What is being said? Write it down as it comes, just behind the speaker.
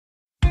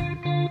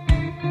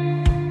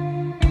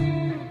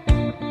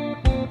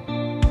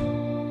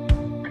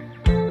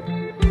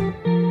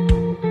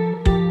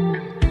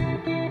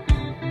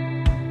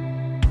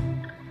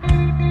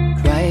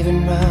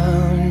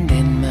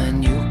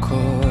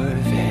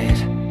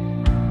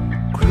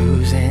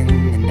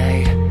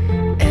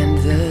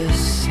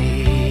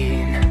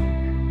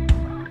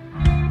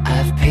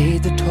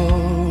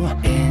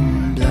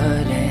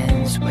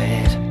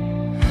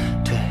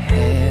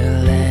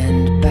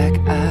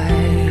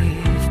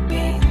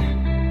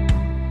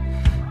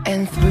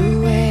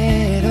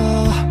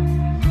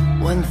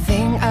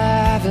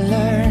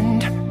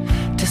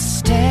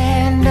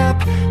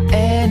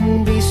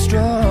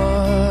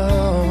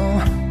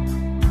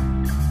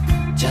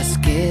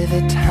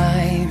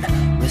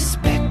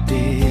respect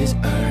is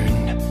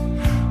earned.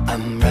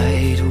 I'm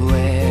right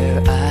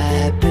where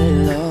I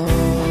belong.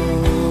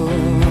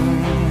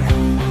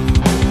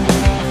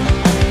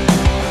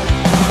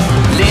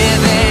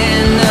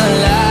 Living the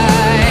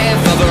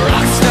life of a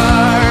rock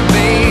star,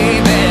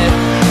 baby.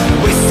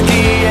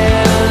 Whiskey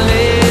and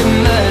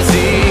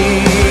limousine.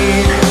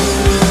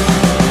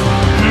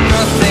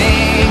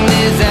 Nothing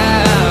is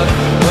out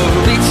of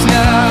reach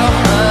now,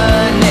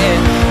 honey.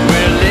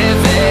 We're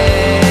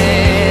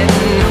living,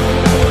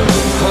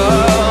 oh,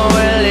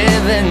 we're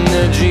living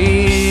the dream.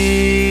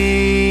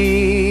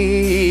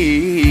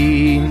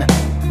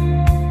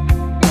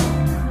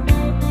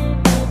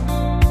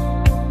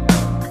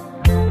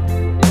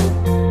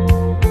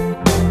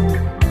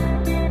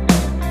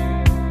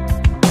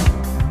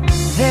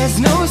 There's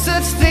no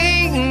such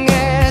thing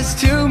as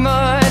too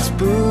much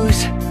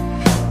booze.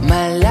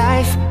 My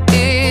life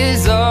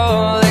is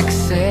all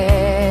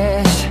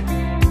excess.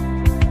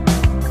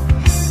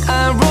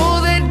 I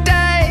roll the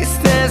dice,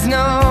 there's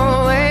no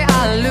way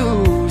I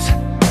lose.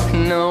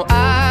 No,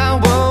 I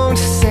won't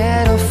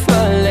settle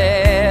for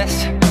less.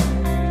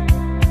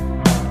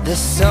 The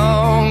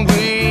song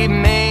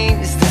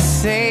remains the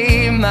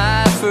same,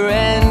 my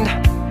friend.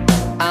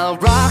 I'll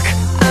rock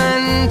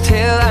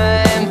until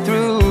I'm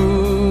through.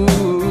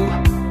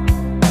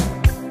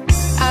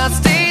 I'll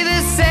stay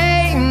the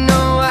same,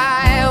 no,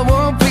 I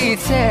won't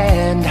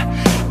pretend.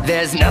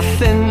 There's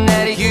nothing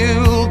that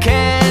you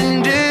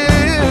can do.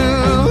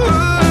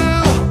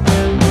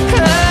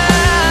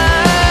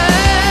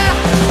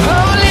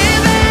 Oh,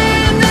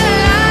 living the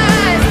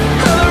life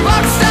of a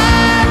rock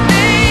star,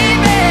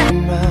 baby.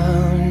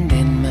 Round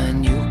in my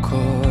new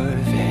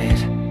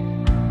Corvette,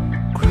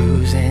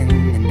 cruising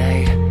the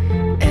night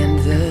and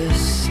the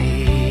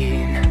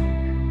scene.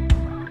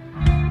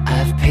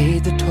 I've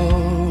paid the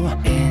toll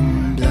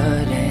in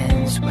blood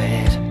and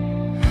sweat.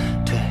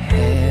 To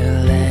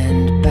hell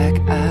and back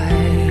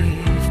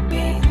I've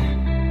been.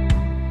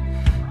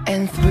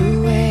 And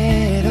through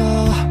it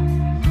all,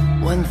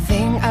 one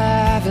thing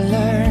I've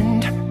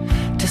learned: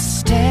 to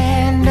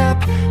stand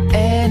up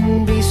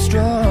and be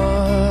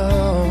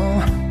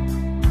strong.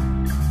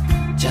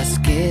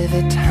 Just give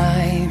it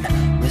time,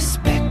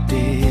 respect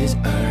is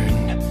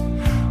earned.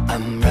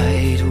 I'm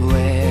right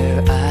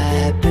where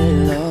I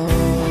belong.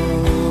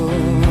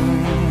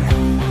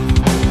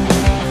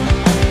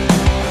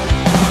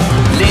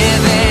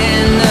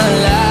 Living the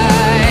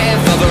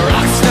life of a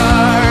rock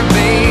star,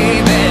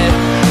 baby.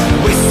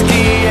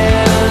 Whiskey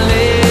and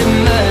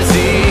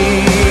limousine.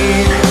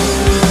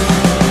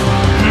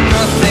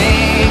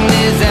 Nothing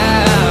is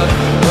out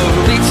of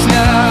reach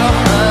now,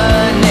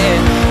 honey.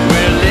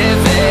 We're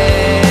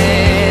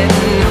living,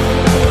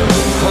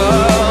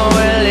 oh,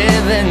 we're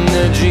living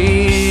the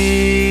dream.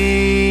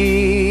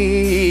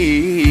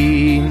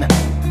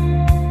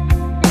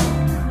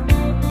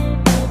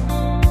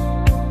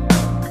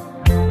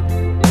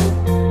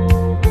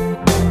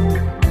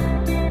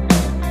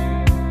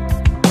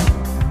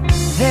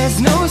 There's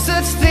no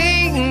such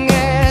thing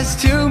as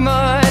too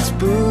much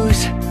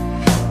booze.